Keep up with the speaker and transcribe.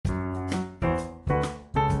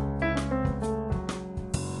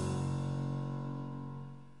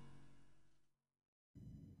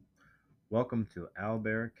Welcome to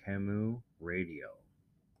Albert Camus Radio.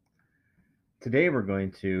 Today we're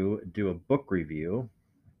going to do a book review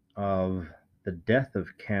of The Death of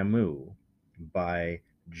Camus by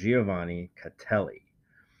Giovanni Catelli.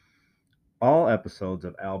 All episodes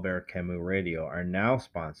of Albert Camus Radio are now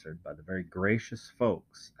sponsored by the very gracious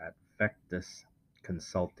folks at Vectis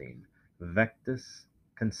Consulting. Vectis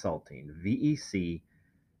Consulting, VECTIS.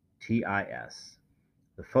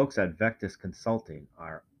 The folks at Vectis Consulting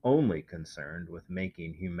are only concerned with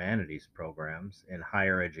making humanities programs in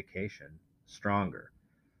higher education stronger.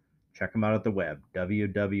 Check them out at the web,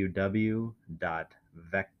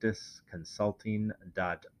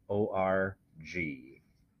 www.vectisconsulting.org.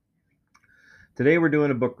 Today we're doing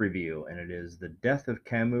a book review, and it is The Death of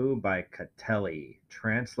Camus by Catelli,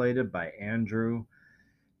 translated by Andrew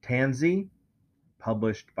Tanzi,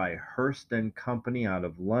 published by Hurst and Company out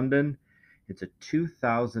of London. It's a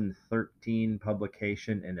 2013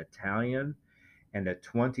 publication in Italian and a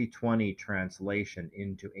 2020 translation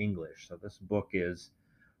into English. So this book is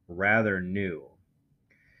rather new.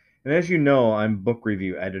 And as you know, I'm book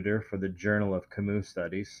review editor for the Journal of Camus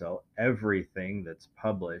Studies, so everything that's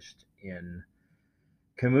published in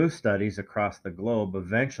Camus studies across the globe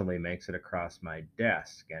eventually makes it across my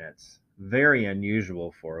desk, and it's very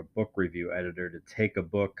unusual for a book review editor to take a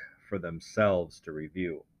book for themselves to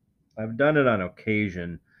review. I've done it on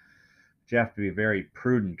occasion, but you have to be very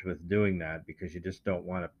prudent with doing that because you just don't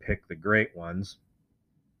want to pick the great ones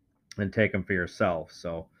and take them for yourself.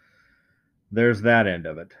 So there's that end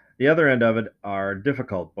of it. The other end of it are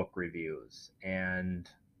difficult book reviews, and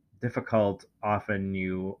difficult, often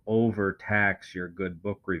you overtax your good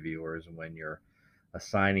book reviewers when you're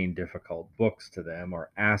assigning difficult books to them or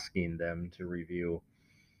asking them to review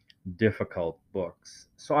difficult books.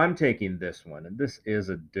 So I'm taking this one, and this is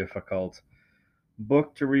a difficult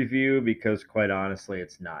book to review because, quite honestly,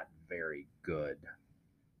 it's not very good.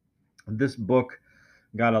 This book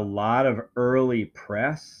got a lot of early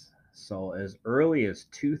press. So, as early as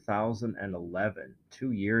 2011,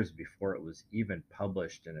 2 years before it was even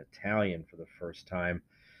published in Italian for the first time,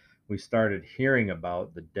 we started hearing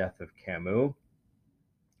about the death of Camus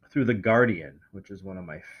through The Guardian, which is one of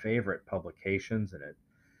my favorite publications, and it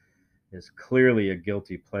is clearly a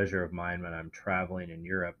guilty pleasure of mine when I'm traveling in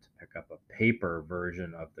Europe to pick up a paper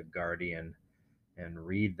version of The Guardian and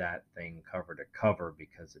read that thing cover to cover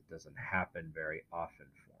because it doesn't happen very often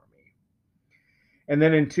for me. And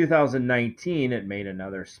then in 2019, it made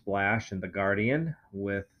another splash in The Guardian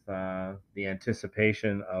with the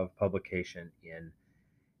anticipation of publication in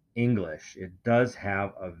English. It does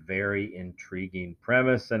have a very intriguing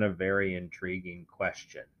premise and a very intriguing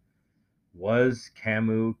question. Was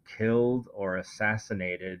Camus killed or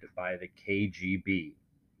assassinated by the KGB?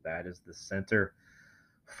 That is the center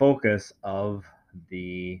focus of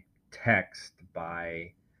the text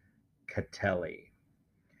by Catelli.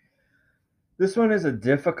 This one is a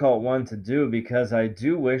difficult one to do because I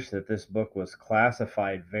do wish that this book was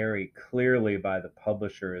classified very clearly by the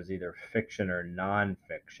publisher as either fiction or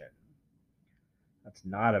nonfiction. That's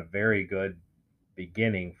not a very good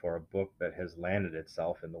beginning for a book that has landed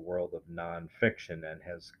itself in the world of nonfiction and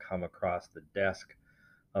has come across the desk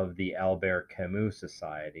of the Albert Camus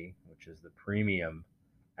Society, which is the premium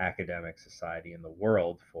academic society in the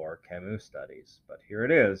world for Camus studies. But here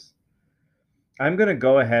it is. I'm going to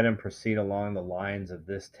go ahead and proceed along the lines of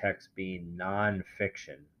this text being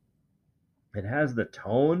nonfiction. It has the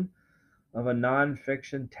tone of a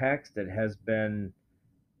nonfiction text. It has been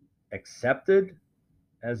accepted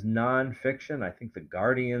as nonfiction. I think the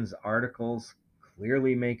Guardian's articles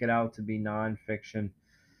clearly make it out to be nonfiction.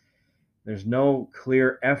 There's no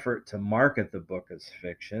clear effort to market the book as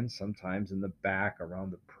fiction. Sometimes in the back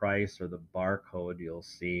around the price or the barcode, you'll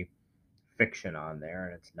see fiction on there,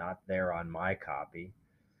 and it's not there on my copy.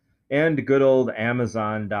 And good old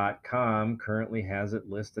Amazon.com currently has it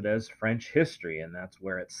listed as French history, and that's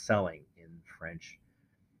where it's selling, in French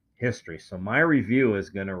history. So my review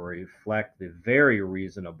is going to reflect the very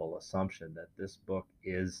reasonable assumption that this book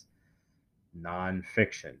is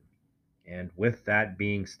nonfiction. And with that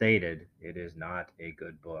being stated, it is not a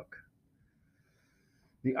good book.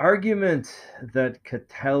 The argument that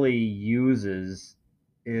Catelli uses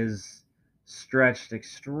is stretched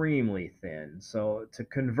extremely thin. So to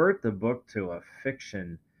convert the book to a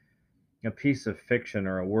fiction, a piece of fiction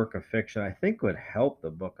or a work of fiction, I think would help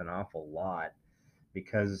the book an awful lot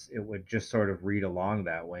because it would just sort of read along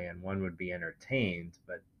that way and one would be entertained.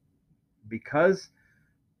 But because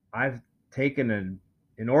I've taken an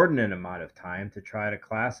inordinate amount of time to try to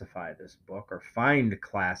classify this book or find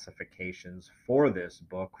classifications for this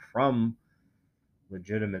book from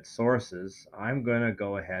legitimate sources, I'm going to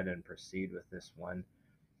go ahead and proceed with this one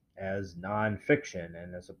as nonfiction.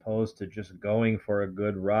 And as opposed to just going for a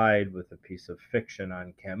good ride with a piece of fiction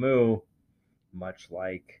on Camus, much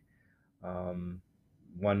like one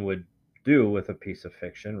would do with a piece of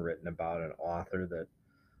fiction written about an author that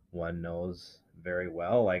one knows very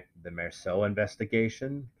well, like the Meursault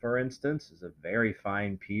investigation, for instance, is a very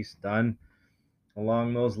fine piece done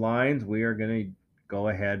along those lines. We are going to go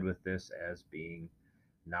ahead with this as being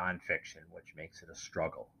nonfiction, which makes it a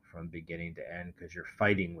struggle from beginning to end because you're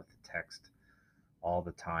fighting with the text all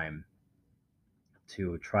the time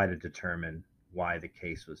to try to determine why the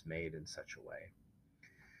case was made in such a way.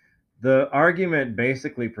 The argument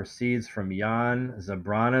basically proceeds from Jan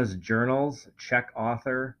Zabrana's journals, Czech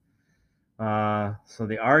author. So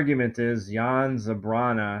the argument is Jan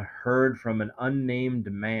Zabrana heard from an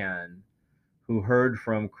unnamed man who heard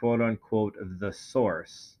from quote unquote the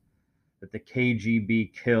source that the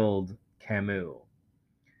KGB killed Camus.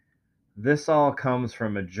 This all comes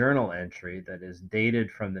from a journal entry that is dated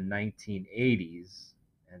from the 1980s,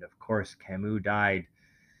 and of course Camus died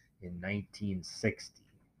in 1960.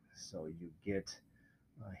 So you get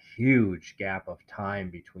a huge gap of time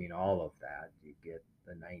between all of that. You get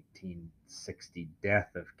the 1960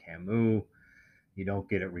 death of Camus. You don't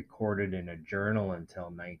get it recorded in a journal until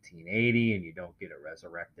 1980, and you don't get it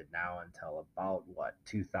resurrected now until about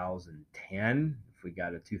 2010. If we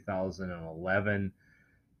got a 2011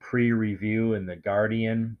 pre-review in the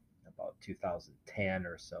Guardian, about 2010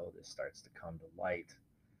 or so, this starts to come to light.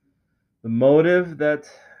 The motive that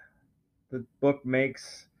the book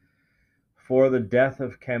makes for the death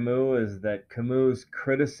of Camus is that Camus'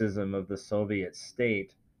 criticism of the Soviet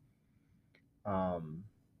state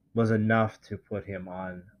was enough to put him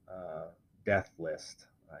on a death list,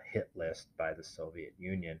 a hit list by the Soviet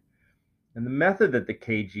Union. And the method that the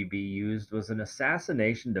KGB used was an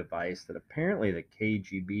assassination device that apparently the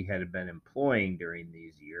KGB had been employing during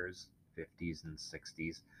these years, 50s and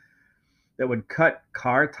 60s, that would cut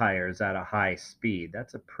car tires at a high speed.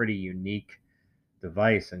 That's a pretty unique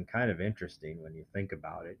device and kind of interesting when you think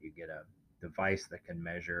about it. You get a device that can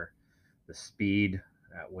measure the speed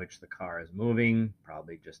at which the car is moving,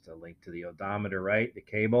 probably just a link to the odometer, right? The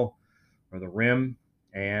cable or the rim,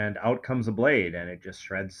 and out comes a blade and it just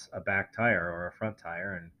shreds a back tire or a front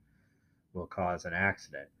tire and will cause an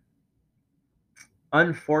accident.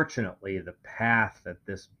 Unfortunately, the path that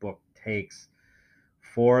this book takes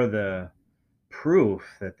for the proof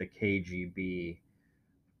that the KGB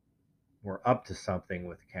were up to something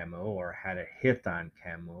with Camus or had a hit on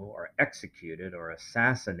Camus or executed or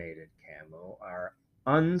assassinated Camus are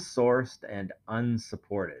unsourced and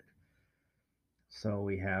unsupported. So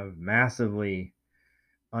we have massively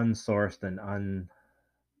unsourced and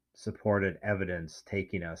unsupported evidence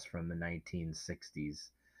taking us from the 1960s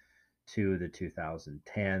to the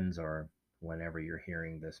 2010s or whenever you're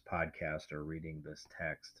hearing this podcast or reading this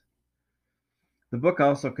text. The book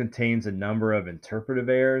also contains a number of interpretive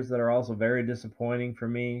errors that are also very disappointing for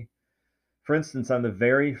me. For instance, on the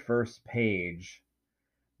very first page,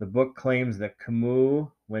 the book claims that Camus,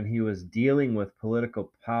 when he was dealing with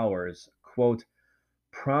political powers, quote,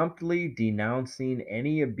 promptly denouncing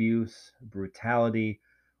any abuse, brutality,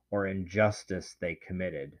 or injustice they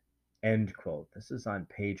committed, end quote. This is on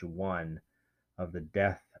page 1 of The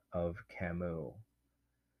Death of Camus.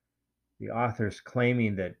 The author's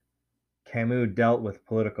claiming that Camus dealt with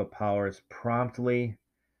political powers promptly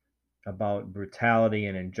about brutality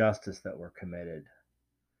and injustice that were committed.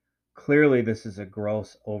 Clearly, this is a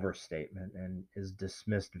gross overstatement and is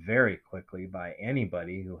dismissed very quickly by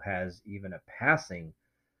anybody who has even a passing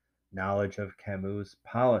knowledge of Camus'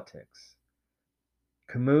 politics.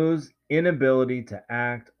 Camus' inability to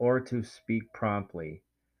act or to speak promptly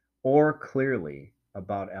or clearly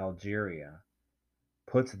about Algeria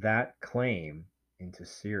puts that claim into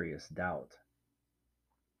serious doubt.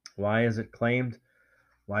 Why is it claimed?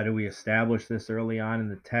 Why do we establish this early on in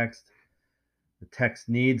the text? The text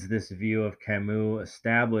needs this view of Camus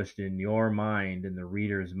established in your mind, in the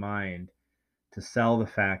reader's mind, to sell the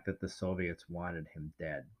fact that the Soviets wanted him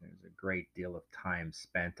dead. There's a great deal of time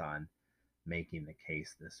spent on making the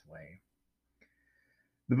case this way.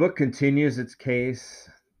 The book continues its case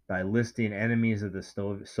by listing enemies of the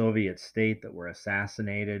Soviet state that were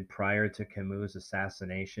assassinated prior to Camus'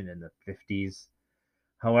 assassination in the 50s.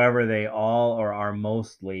 However, they all or are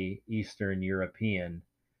mostly Eastern European,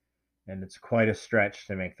 and it's quite a stretch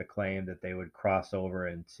to make the claim that they would cross over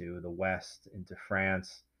into the West, into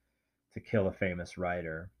France, to kill a famous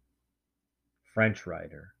writer, French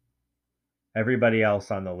writer. Everybody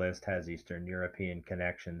else on the list has Eastern European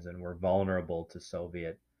connections and were vulnerable to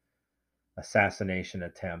Soviet assassination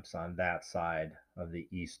attempts on that side of the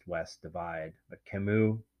east-west divide, but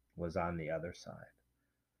Camus was on the other side.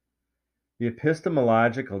 The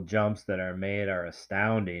epistemological jumps that are made are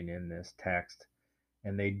astounding in this text,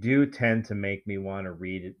 and they do tend to make me want to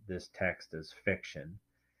read this text as fiction.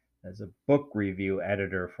 As a book review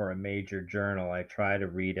editor for a major journal, I try to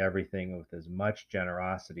read everything with as much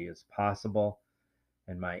generosity as possible,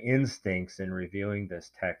 and my instincts in reviewing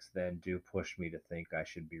this text then do push me to think I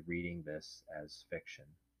should be reading this as fiction.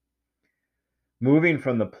 Moving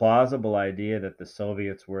from the plausible idea that the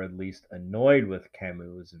Soviets were at least annoyed with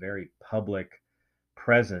Camus' very public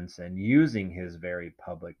presence and using his very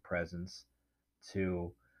public presence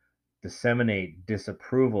to disseminate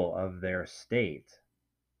disapproval of their state,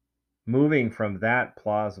 moving from that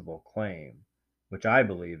plausible claim, which I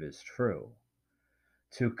believe is true,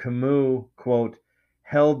 to Camus, quote,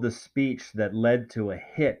 held the speech that led to a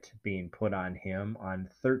hit being put on him on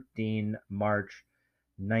 13 March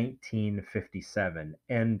 1957,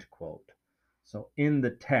 end quote. So in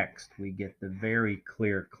the text, we get the very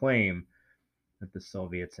clear claim that the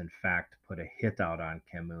Soviets, in fact, put a hit out on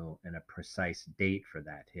Camus and a precise date for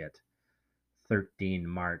that hit, 13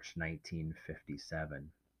 March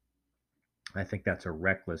 1957. I think that's a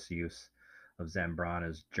reckless use of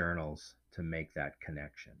Zambrana's journals to make that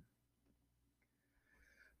connection.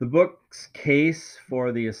 The book's case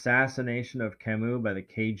for the assassination of Camus by the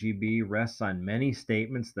KGB rests on many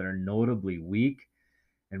statements that are notably weak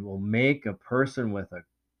and will make a person with a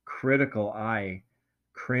critical eye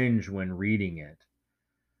cringe when reading it.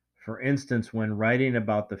 For instance, when writing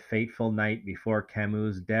about the fateful night before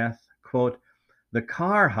Camus' death, quote, the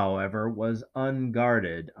car, however, was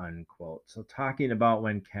unguarded, unquote. So talking about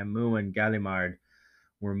when Camus and Gallimard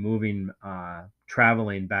were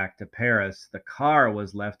traveling back to Paris, the car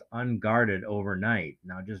was left unguarded overnight.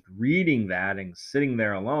 Now, just reading that and sitting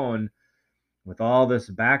there alone with all this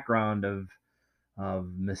background of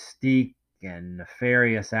mystique and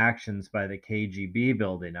nefarious actions by the KGB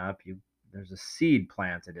building up, there's a seed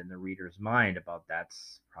planted in the reader's mind about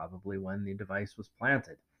that's probably when the device was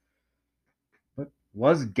planted. But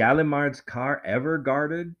was Gallimard's car ever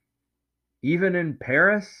guarded? Even in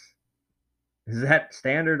Paris? Is that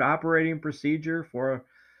standard operating procedure for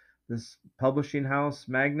this publishing house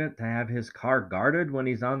magnate to have his car guarded when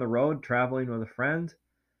he's on the road traveling with a friend?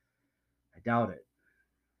 I doubt it.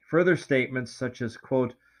 Further statements such as,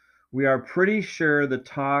 quote, we are pretty sure the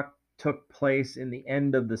talk took place in the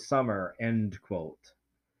end of the summer, end quote.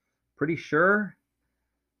 Pretty sure?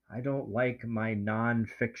 I don't like my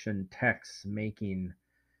non-fiction texts making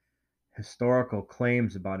historical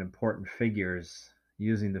claims about important figures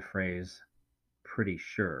using the phrase pretty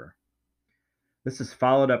sure. This is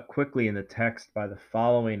followed up quickly in the text by the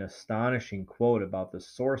following astonishing quote about the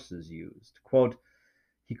sources used. Quote,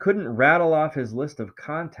 he couldn't rattle off his list of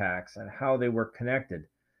contacts and how they were connected,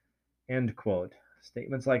 end quote.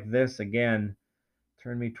 Statements like this, again,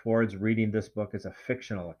 turn me towards reading this book as a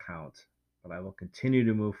fictional account, but I will continue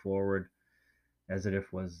to move forward as if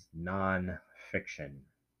it was non-fiction.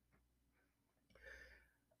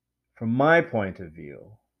 From my point of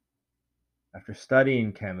view, after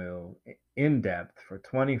studying Camus in depth for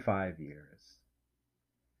 25 years,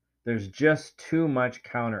 there's just too much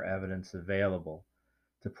counter evidence available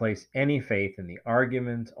to place any faith in the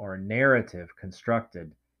argument or narrative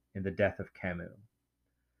constructed in the death of Camus.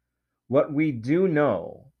 What we do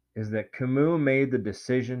know is that Camus made the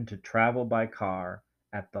decision to travel by car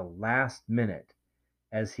at the last minute,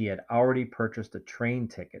 as he had already purchased a train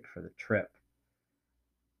ticket for the trip.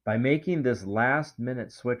 By making this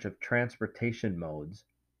last-minute switch of transportation modes,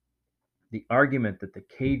 the argument that the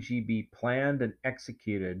KGB planned and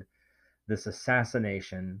executed this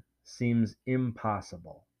assassination seems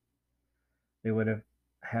impossible. They would have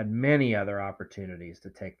had many other opportunities to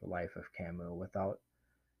take the life of Camus without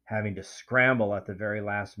having to scramble at the very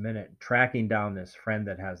last minute, tracking down this friend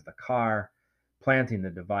that has the car, planting the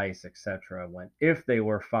device, etc., when if they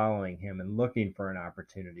were following him and looking for an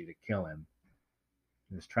opportunity to kill him,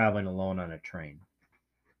 he was traveling alone on a train.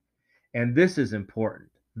 And this is important.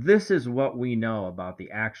 This is what we know about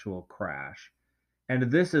the actual crash,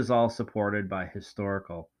 and this is all supported by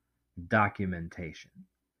historical documentation.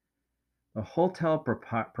 The hotel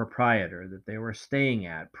proprietor that they were staying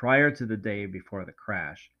at prior to the day before the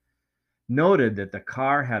crash noted that the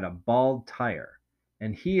car had a bald tire,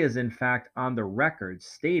 and he is in fact on the record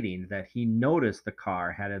stating that he noticed the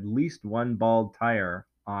car had at least one bald tire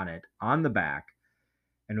on it on the back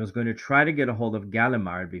and was going to try to get a hold of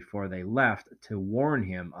Gallimard before they left to warn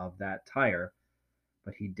him of that tire,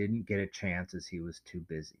 but he didn't get a chance as he was too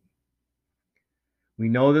busy. We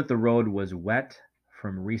know that the road was wet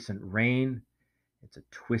from recent rain. It's a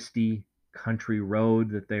twisty country road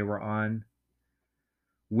that they were on.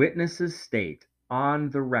 Witnesses state on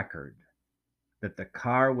the record that the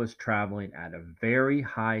car was traveling at a very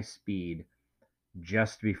high speed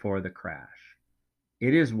just before the crash.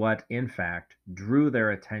 It is what, in fact, drew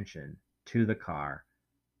their attention to the car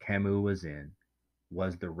Camus was in,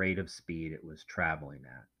 was the rate of speed it was traveling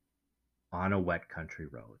at on a wet country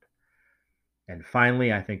road. And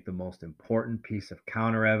finally, I think the most important piece of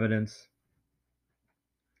counter evidence: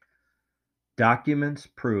 documents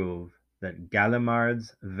prove that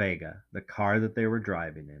Gallimard's Vega, the car that they were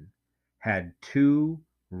driving in, had two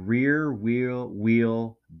rear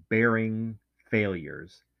wheel bearing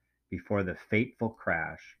failures before the fateful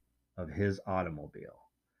crash of his automobile.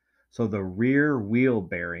 So the rear wheel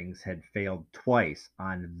bearings had failed twice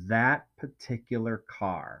on that particular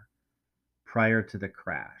car prior to the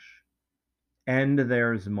crash. And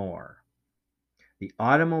there's more. The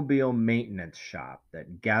automobile maintenance shop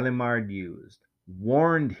that Gallimard used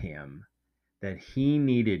warned him that he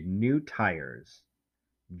needed new tires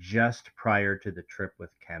just prior to the trip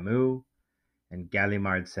with Camus, and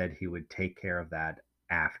Gallimard said he would take care of that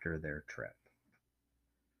after their trip.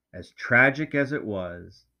 As tragic as it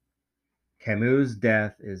was, Camus'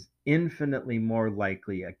 death is infinitely more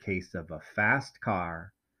likely a case of a fast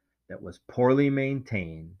car that was poorly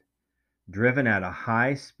maintained, driven at a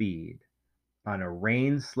high speed on a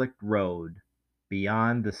rain-slicked road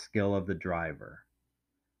beyond the skill of the driver.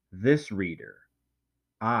 This reader,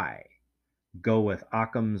 I, go with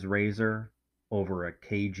Occam's razor over a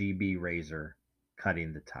KGB razor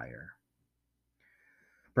cutting the tire.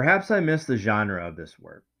 Perhaps I miss the genre of this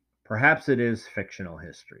work. Perhaps it is fictional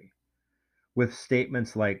history, with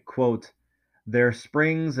statements like, quote, "There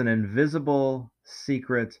springs an invisible,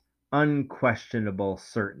 secret, unquestionable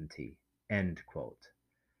certainty," end quote.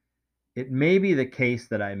 It may be the case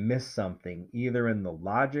that I missed something either in the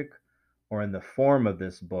logic or in the form of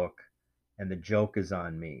this book, and the joke is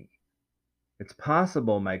on me. It's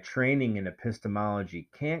possible my training in epistemology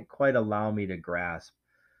can't quite allow me to grasp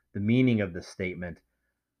the meaning of the statement,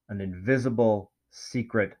 an invisible,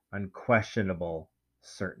 secret, unquestionable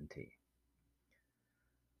certainty.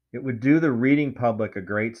 It would do the reading public a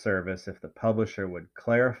great service if the publisher would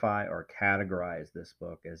clarify or categorize this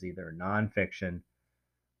book as either nonfiction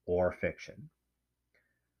or fiction.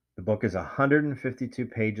 The book is 152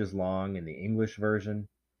 pages long in the English version.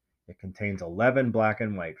 It contains 11 black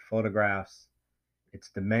and white photographs. Its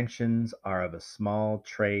dimensions are of a small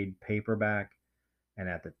trade paperback, and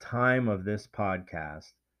at the time of this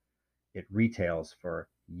podcast, it retails for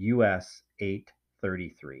US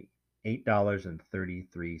 $8.33,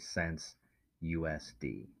 $8.33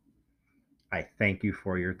 USD. I thank you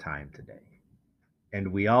for your time today.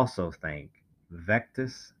 And we also thank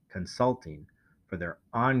Vectis Consulting for their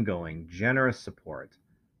ongoing generous support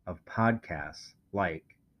of podcasts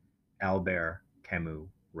like Albert Camus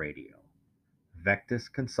Radio.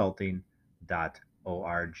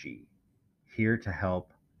 VectisConsulting.org, here to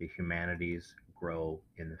help the humanities grow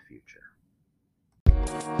in the future.